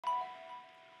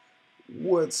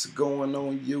What's going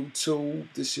on YouTube?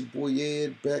 This your boy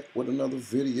Ed back with another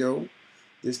video.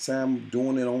 This time I'm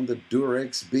doing it on the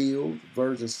DUREX build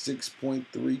version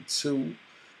 6.32.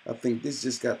 I think this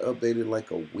just got updated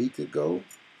like a week ago.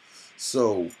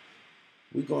 So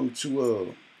we're going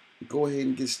to go ahead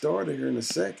and get started here in a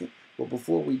second. But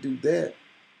before we do that,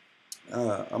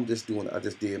 I just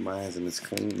did mine and it's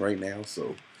clean right now.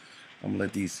 So I'm gonna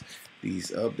let these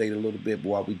update a little bit. But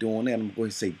while we doing that, I'm gonna go ahead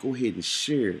and say, go ahead and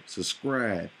share,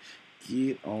 subscribe,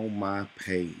 get on my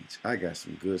page. I got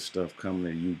some good stuff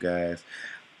coming to you guys.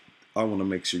 I want to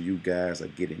make sure you guys are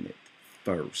getting it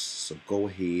first. So go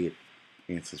ahead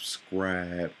and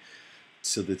subscribe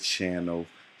to the channel.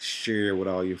 Share with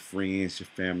all your friends, your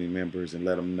family members, and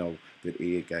let them know that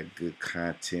Ed got good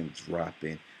content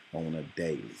dropping on a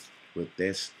daily. With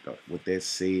that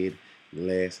said,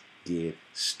 let's get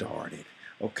started.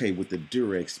 Okay, with the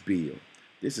DUREX build.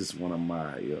 This is one of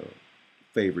my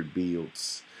favorite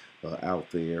builds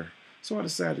out there. So I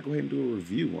decided to go ahead and do a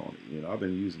review on it. You know, I've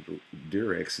been using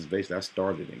DUREX since basically I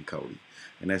started in KODI,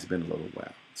 and that's been a little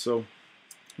while. So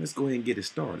let's go ahead and get it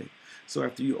started. So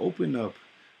after you open up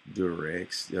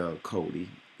DUREX KODI,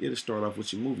 it'll start off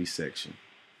with your movie section.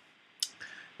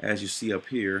 As you see up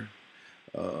here,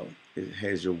 it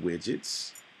has your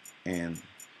widgets, and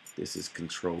this is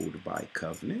controlled by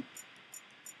Covenant.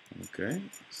 Okay,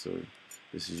 so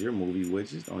this is your movie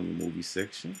widget on your movie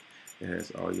section. It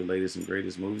has all your latest and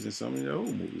greatest movies and some of your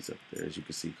old movies up there. As you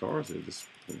can see, cars are just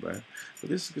go back. But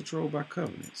this is controlled by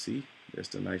Covenant. See, that's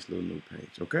the nice little new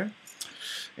page. Okay,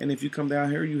 and if you come down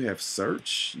here, you have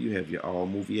search. You have your all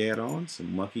movie add-ons,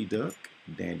 Monkey Duck,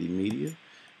 Dandy Media,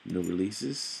 new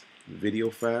releases, video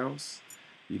files.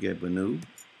 You get BENNU,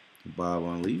 Bob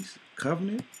Unleashed,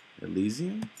 Covenant,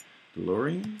 ELYSIUM,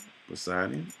 DeLorean,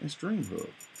 Poseidon, and Stream Hub.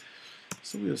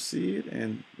 So we'll see it,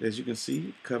 and as you can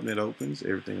see, Covenant opens.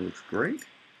 Everything looks great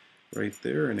right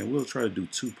there, and then we'll try to do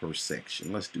 2 per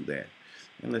section. Let's do that,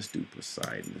 and let's do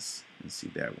Poseidon and see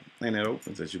that one. And it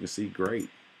opens, as you can see, great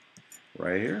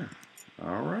right here.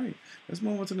 All right, let's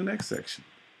move on to the next section,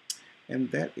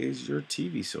 and that is your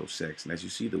TV show section. As you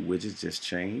see, the widgets just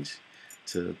changed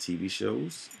to TV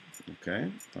shows.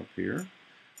 Okay, up here,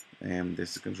 and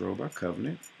this is controlled by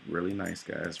Covenant. Really nice,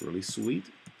 guys. Really sweet.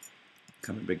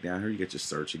 Coming back down here, you get your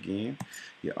search again,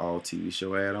 your all TV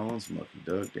show add-ons, Monkey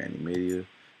Duck, Dandy Media,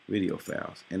 video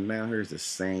files. And now here's the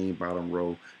same bottom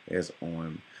row as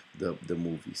on the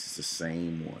movies. It's the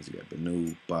same ones. You got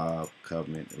BENNU, Bob,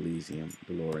 Covenant, ELYSIUM,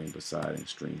 DeLorean, Poseidon,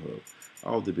 Stream Hub,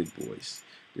 all the big boys.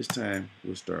 This time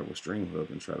we'll start with Stream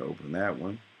Hub and try to open that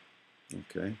one.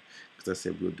 Okay, because I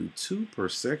said we'll do 2 per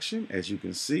section, as you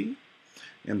can see,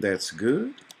 and that's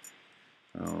good.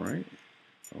 All right.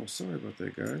 Oh, sorry about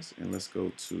that, guys. And let's go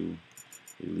to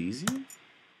ELYSIUM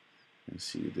and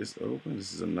see if this opens.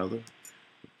 This is another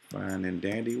fine and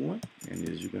dandy one, and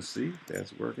as you can see,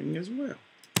 that's working as well.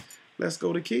 Let's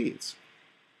go to Kids.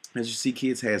 As you see,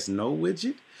 Kids has no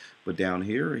widget, but down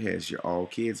here it has your All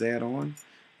Kids add-on.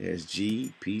 It has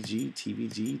G, PG,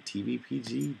 TVG,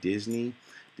 TVPG, Disney,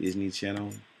 Disney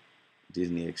Channel,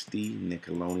 Disney XD,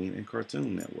 Nickelodeon, and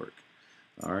Cartoon Network.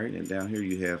 All right, and down here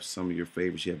you have some of your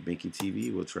favorites. You have Binky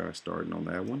TV. We'll try starting on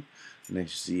that one.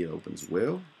 Next, you see it opens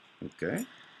well. Okay.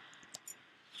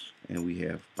 And we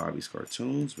have Bobby's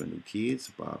Cartoons, BENNU Kids,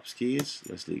 Bob's Kids.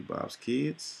 Let's leave Bob's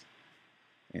Kids.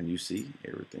 And you see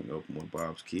everything open with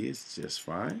Bob's Kids just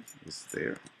fine. It's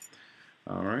there.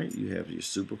 All right, you have your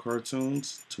Super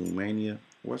Cartoons, Toon Mania,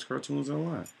 Watch Cartoons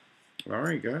Online. All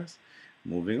right, guys,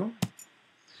 moving on.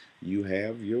 You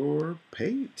have your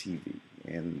paid TV,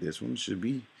 and this one should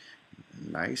be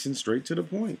nice and straight to the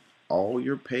point. All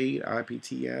your paid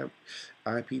IPTV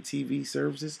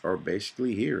services are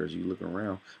basically here as you look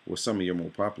around. Well, some of your more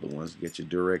popular ones. You get your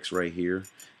DUREX right here.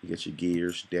 You get your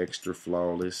Gears, Dexter,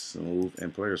 Flawless, Smooth,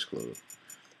 and Players Club.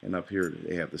 And up here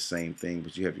they have the same thing,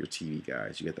 but you have your TV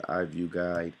guides. You got the iView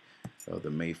guide,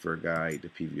 the Mayfair guide, the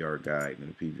PVR guide,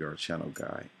 and the PVR channel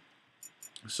guide.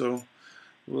 So,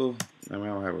 well, I mean, I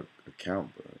don't have an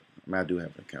account, but I mean, I do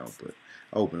have an account, but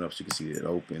I open it up so you can see that it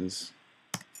opens.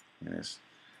 And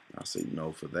I'll say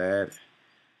no for that.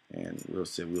 And we'll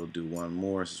say we'll do one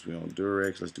more since we're on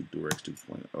DUREX. Let's do DUREX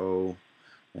 2.0.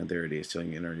 And there it is,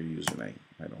 telling you enter your username.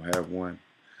 I don't have one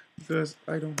because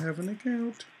I don't have an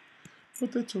account.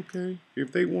 But that's okay.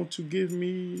 If they want to give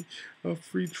me a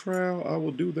free trial, I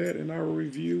will do that in our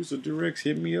reviews. So DUREX,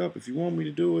 hit me up if you want me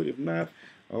to do it. If not,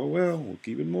 oh well, we'll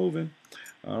keep it moving.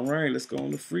 All right, let's go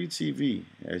on to free TV.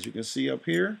 As you can see up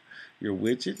here, your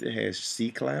widget, it has C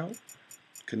Cloud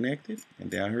connected. And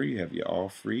down here you have your all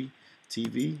free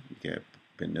TV. You got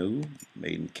BENNU,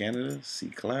 made in Canada, C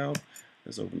Cloud,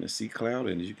 Let's open the C Cloud,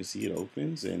 and as you can see, it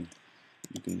opens, and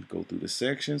you can go through the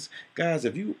sections. Guys,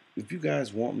 if you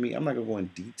guys want me, I'm not gonna go in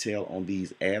detail on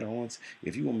these add-ons.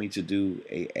 If you want me to do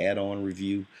a add-on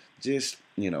review, just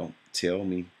tell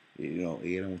me, Ed,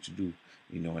 I want you to do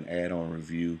an add-on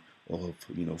review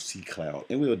of C Cloud,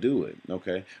 and we'll do it,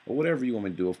 okay? Or whatever you want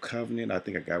me to do of Covenant. I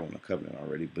think I got one of Covenant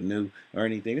already, BENNU or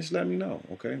anything. Just let me know,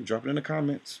 okay? Drop it in the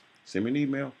comments. Send me an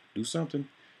email. Do something.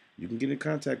 You can get in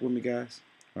contact with me, guys.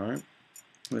 All right.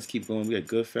 Let's keep going. We got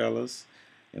Goodfellas,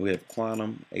 and we have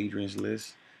Quantum, Adrian's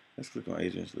List. Let's click on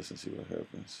Adrian's List and see what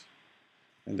happens.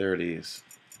 And there it is.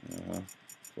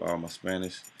 For all my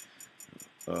Spanish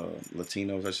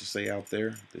Latinos, I should say, out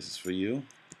there, this is for you.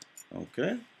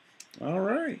 Okay. All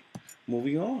right.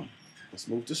 Moving on. Let's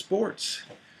move to sports.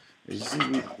 As you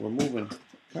see, we're moving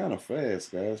kind of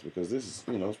fast, guys, because this is,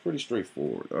 it's pretty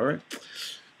straightforward. All right.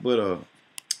 But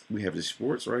we have the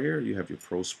sports right here. You have your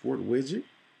Pro Sport widget,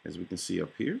 as we can see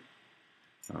up here.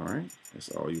 All right, that's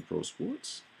all your Pro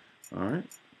Sports. All right,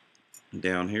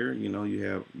 down here, you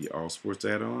have your all sports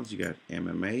add-ons. You got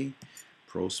MMA,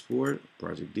 Pro Sport,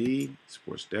 Project D,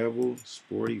 Sports Devil,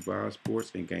 Sporty, Vibe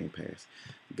Sports, and Game Pass.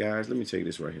 Guys, let me tell you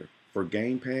this right here. For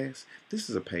Game Pass, this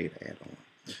is a paid add-on.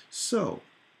 So,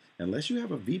 unless you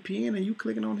have a VPN and you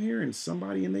clicking on here and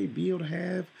somebody in their build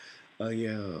have a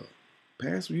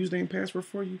username password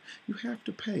for you, you have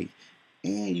to pay.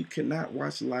 And you cannot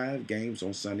watch live games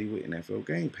on Sunday with NFL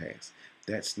Game Pass.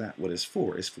 That's not what it's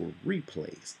for. It's for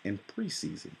replays and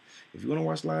preseason. If you want to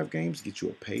watch live games, get you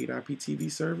a paid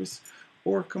IPTV service,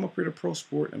 or come up here to Pro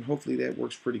Sport, and hopefully that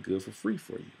works pretty good for free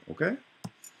for you, okay?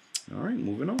 All right,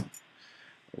 moving on.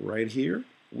 Right here,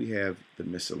 we have the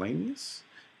miscellaneous.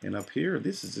 And up here,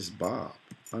 this is just Bob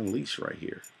Unleashed right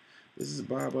here. This is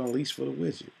Bob Unleashed for the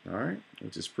widget, all right,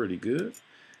 which is pretty good.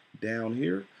 Down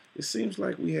here, it seems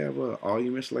like we have all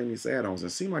your miscellaneous add-ons.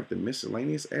 It seems like the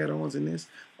miscellaneous add-ons in this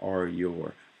are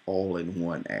your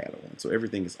all-in-one add-on. So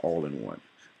everything is all-in-one.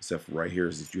 Except for right here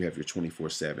is that you have your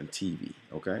 24/7 TV,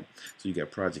 okay? So you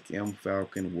got Project M,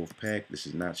 Falcon, Wolfpack. This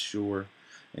is Not Sure,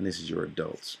 and this is your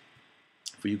adults.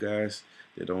 For you guys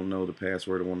that don't know the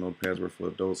password, or want to know the password for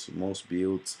adults, most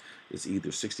builds is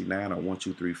either 69 or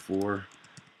 1234.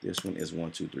 This one is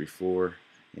 1234,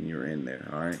 and you're in there,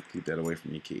 all right? Keep that away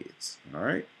from your kids, all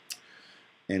right?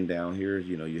 And down here,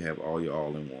 you have all your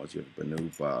all-in-ones. You have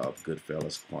BENNU, Bob,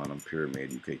 Goodfellas, Quantum,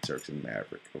 Pyramid, UK Turks, and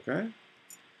Maverick, okay?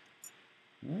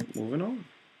 All right, moving on.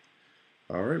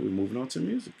 All right, we're moving on to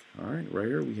music. All right, right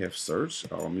here we have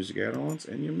search, all music add-ons,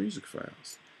 and your music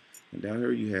files. And down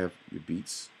here you have your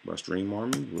Beats by Stream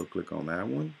Army. We'll click on that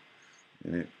one,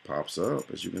 and it pops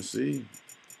up, as you can see.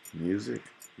 Music,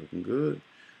 looking good.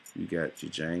 You got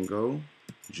your Django,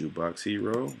 Jukebox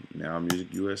Hero, Now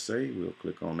Music USA. We'll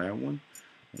click on that one.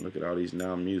 And look at all these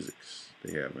Now Musics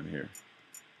they have in here.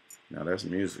 Now that's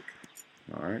music.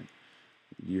 All right.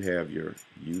 You have your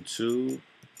YouTube,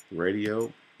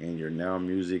 radio, and your Now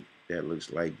Music that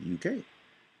looks like UK.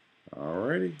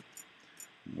 Alrighty.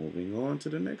 Moving on to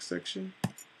the next section.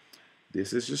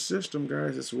 This is your system,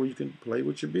 guys. This is where you can play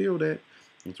with your build at.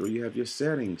 That's where you have your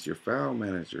settings, your file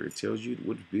manager. It tells you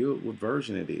what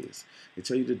version it is. It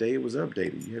tells you the day it was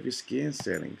updated. You have your skin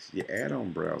settings, your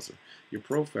add-on browser, your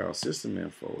profile, system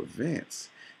info, events.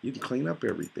 You can clean up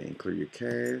everything, clear your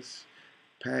cache,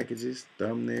 packages,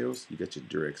 thumbnails. You got your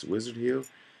DUREX wizard here.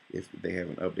 If they have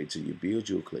an update to your build,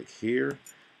 you'll click here,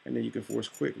 and then you can force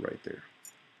quit right there.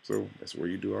 So that's where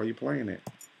you do all your playing at.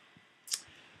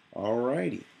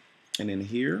 Alrighty. And then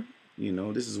here,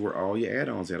 this is where all your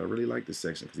add-ons at. I really like this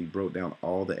section because he broke down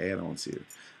all the add-ons here.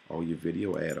 All your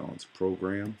video add-ons,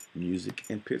 program, music,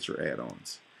 and picture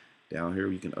add-ons. Down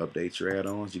here, you can update your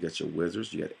add-ons. You got your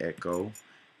wizards. You got Echo,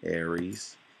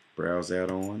 ARES, browse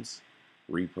add-ons,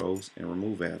 repos, and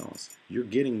remove add-ons. You're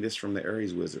getting this from the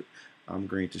ARES wizard. I'm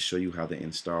going to show you how to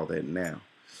install that now.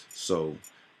 So,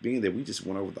 being that we just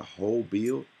went over the whole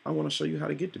build, I want to show you how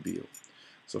to get the build.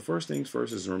 So first things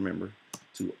first is remember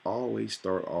to always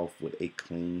start off with a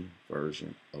clean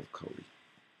version of KODI.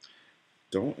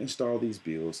 Don't install these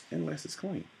builds unless it's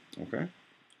clean, okay?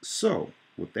 So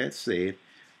with that said,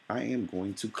 I am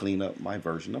going to clean up my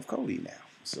version of KODI now.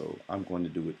 So I'm going to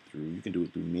do it through, you can do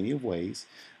it through many of ways.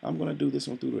 I'm going to do this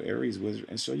one through the ARES wizard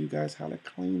and show you guys how to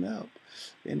clean up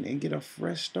and get a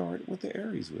fresh start with the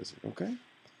ARES wizard, okay?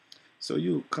 So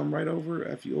you come right over,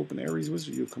 after you open the ARES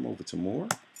wizard, you'll come over to more,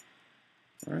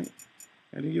 all right?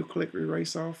 And then you'll click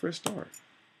erase all, fresh start.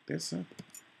 That's simple.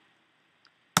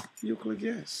 You'll click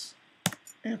yes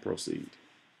and proceed,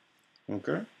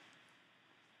 okay?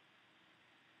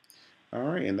 All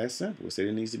right, and that's simple. It said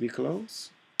it needs to be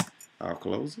closed. I'll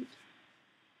close it.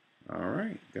 All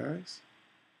right, guys.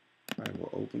 I will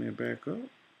open it back up.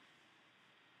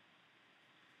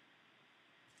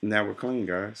 Now we're clean,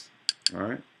 guys. All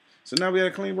right. So now we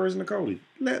have a clean version of KODI.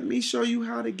 Let me show you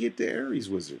how to get the ARES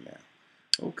wizard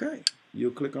now. Okay.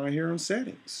 You'll click on here on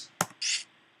settings.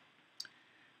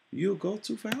 You'll go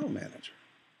to File Manager.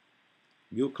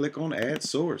 You'll click on Add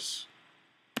Source.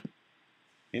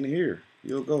 In here,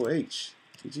 you'll go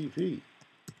HTTP.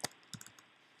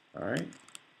 All right.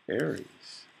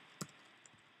 ARES.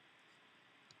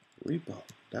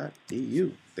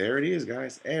 REPO.eu. There it is,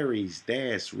 guys.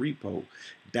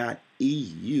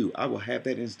 ARES-repo.eu. I will have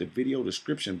that in the video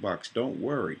description box. Don't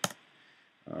worry.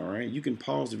 All right. You can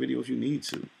pause the video if you need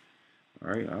to.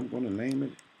 All right. I'm going to name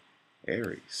it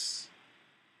ARES.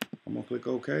 I'm going to click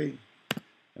OK.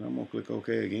 And I'm going to click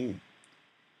OK again.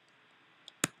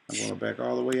 I'm going to back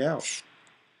all the way out.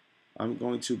 I'm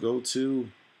going to go to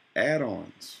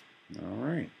add-ons. All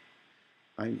right.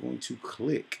 I'm going to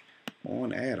click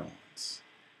on add-ons.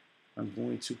 I'm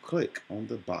going to click on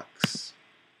the box.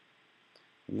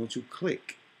 I'm going to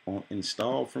click on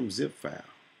install from zip file.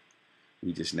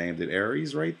 We just named it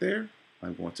ARES right there.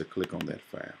 I'm going to click on that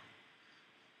file.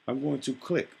 I'm going to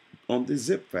click on the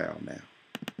zip file now.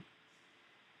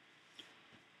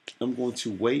 I'm going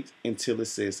to wait until it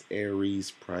says ARES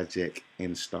project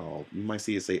installed. You might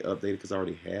see it say updated because I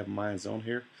already have mine on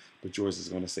here, but yours is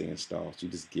going to say installed. So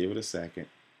you just give it a second,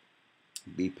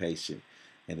 be patient,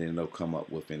 and then it'll come up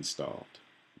with installed.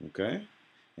 Okay?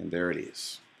 And there it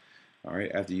is. All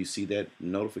right, after you see that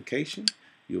notification,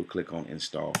 you'll click on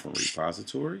install from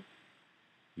repository.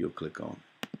 You'll click on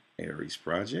ARES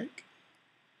project,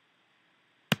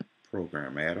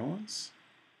 program add-ons,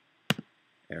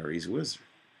 ARES wizard.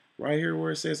 Right here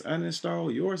where it says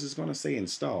uninstall, yours is going to say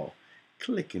install.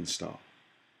 Click install.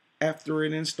 After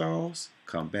it installs,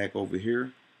 come back over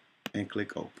here and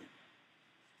click open.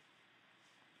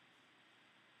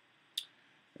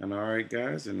 And all right,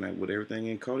 guys, and with everything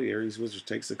in KODI, ARES wizard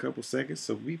takes a couple seconds,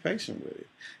 so be patient with it.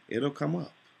 It'll come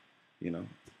up. You know,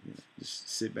 just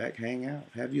sit back, hang out,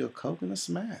 have you a Coke and a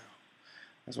smile.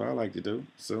 That's what I like to do.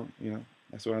 So,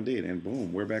 that's what I did. And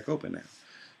boom, we're back open now.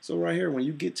 So right here, when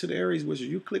you get to the ARES wizard,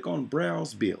 you click on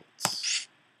Browse Builds.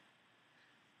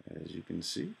 As you can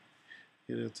see,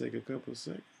 it'll take a couple of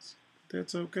seconds.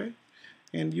 That's okay.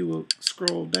 And you will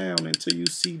scroll down until you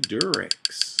see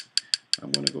DUREX.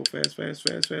 I'm going to go fast, fast,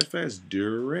 fast, fast, fast.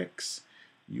 DUREX.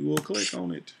 You will click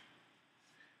on it.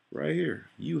 Right here,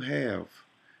 you have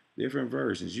different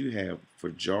versions. You have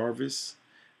for Jarvis,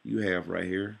 you have right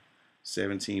here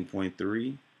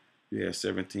 17.3. You have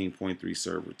 17.3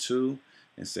 server 2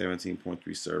 and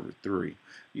 17.3 server 3.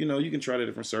 You can try the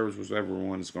different servers, whichever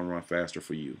one is going to run faster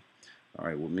for you. All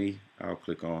right, with me, I'll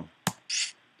click on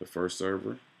the first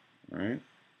server, all right?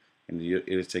 And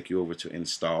it'll take you over to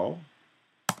install.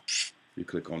 You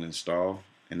click on install,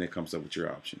 and it comes up with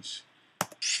your options.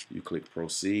 You click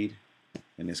proceed,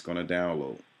 and it's going to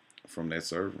download from that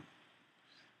server.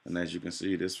 And as you can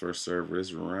see, this first server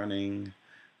is running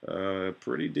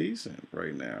pretty decent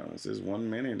right now. It says 1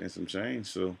 minute and some change,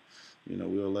 so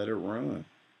we'll let it run.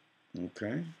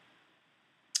 Okay.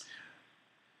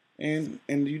 And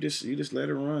you just let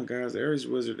it run, guys. The ARES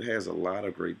wizard has a lot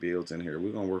of great builds in here.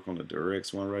 We're gonna work on the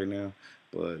DUREX one right now,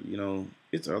 but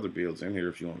it's other builds in here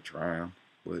if you want to try them.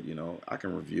 But I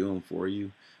can review them for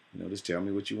you. Just tell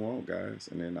me what you want, guys,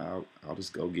 and then I'll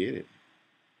just go get it.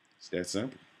 It's that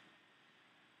simple.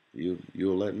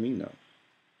 You'll let me know.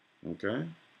 Okay.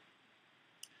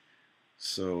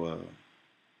 So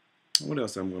what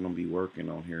else I'm going to be working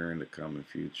on here in the coming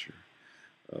future?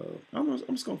 I'm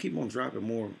just going to keep on dropping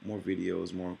more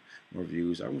videos, more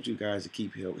views. I want you guys to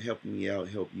keep helping me out,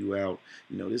 help you out.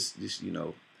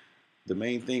 The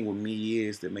main thing with me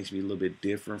is that makes me a little bit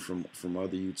different from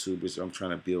other YouTubers. I'm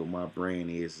trying to build my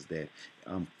brand is that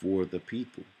I'm for the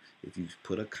people. If you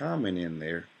put a comment in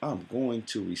there, I'm going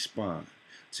to respond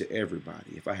to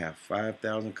everybody. If I have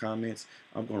 5,000 comments,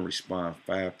 I'm going to respond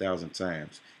 5,000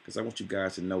 times because I want you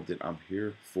guys to know that I'm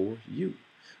here for you.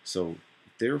 So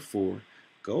therefore,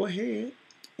 go ahead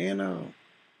and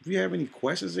if you have any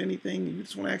questions or anything, you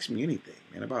just want to ask me anything,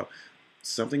 man, about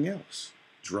something else,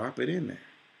 drop it in there.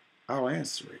 I'll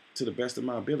answer it to the best of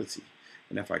my ability.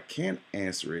 And if I can't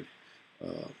answer it,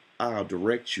 I'll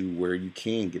direct you where you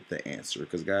can get the answer.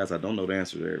 Because, guys, I don't know the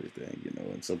answer to everything,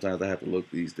 and sometimes I have to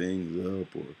look these things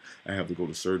up or I have to go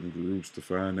to certain groups to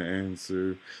find the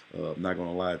answer. I'm not going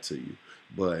to lie to you.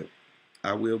 But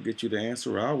I will get you the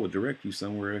answer, or I will direct you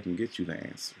somewhere I can get you the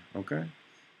answer, okay?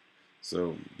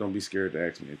 So don't be scared to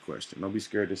ask me a question. Don't be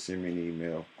scared to send me an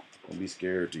email. Don't be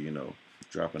scared to,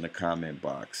 drop in the comment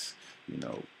box.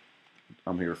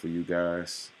 I'm here for you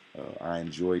guys. I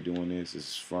enjoy doing this. This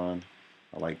is fun.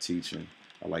 I like teaching.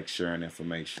 I like sharing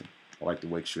information. I like to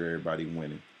make sure everybody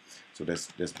winning. So that's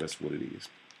what it is.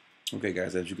 Okay,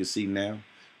 guys, as you can see now,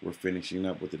 we're finishing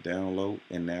up with the download,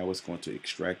 and now it's going to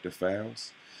extract the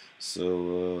files.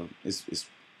 So it's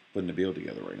putting the build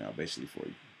together right now, basically, for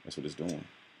you. That's what it's doing.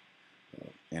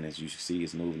 And as you see,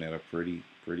 it's moving at a pretty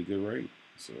good rate.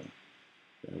 So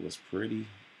that was pretty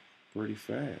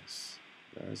fast,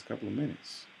 guys. A couple of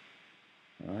minutes.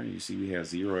 All right, you see we have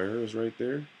 0 errors right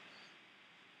there.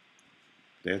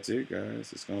 That's it,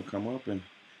 guys. It's gonna come up and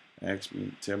ask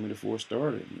me, tell me before it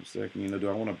started. In a second, you know, do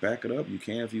I want to back it up? You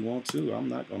can if you want to. I'm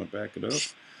not gonna back it up.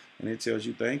 And it tells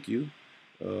you thank you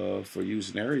for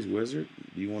using ARES Wizard.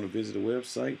 Do you want to visit the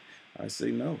website? I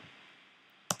say no.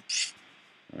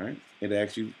 All right. It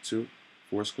asks you to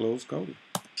force close KODI.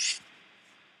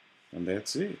 And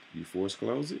that's it. You force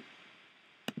close it.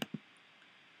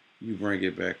 You bring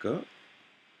it back up.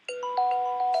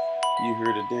 You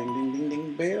hear the ding, ding, ding,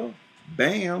 ding bell.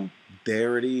 Bam.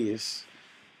 There it is.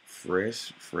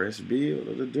 Fresh build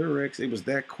of the DUREX. It was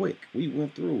that quick. We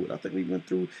went through it. I think we went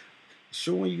through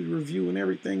showing you the review and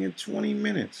everything in 20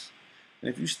 minutes. And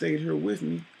if you stayed here with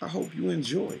me, I hope you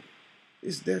enjoyed it.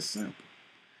 It's that simple.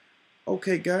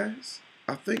 Okay, guys.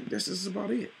 I think this is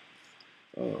about it.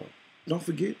 Don't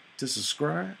forget to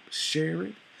subscribe, share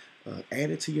it, add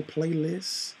it to your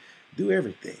playlists. Do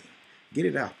everything. Get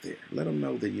it out there. Let them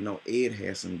know that, you know, Ed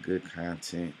has some good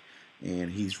content and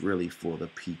he's really for the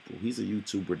people. He's a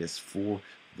YouTuber that's for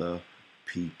the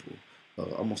people. I'm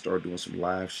going to start doing some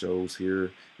live shows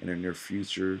here in the near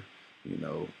future, you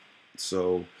know.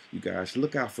 So you guys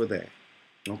look out for that.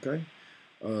 Okay?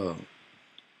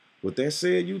 With that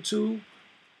said, YouTube,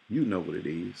 you know what it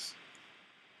is.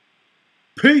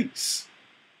 Peace!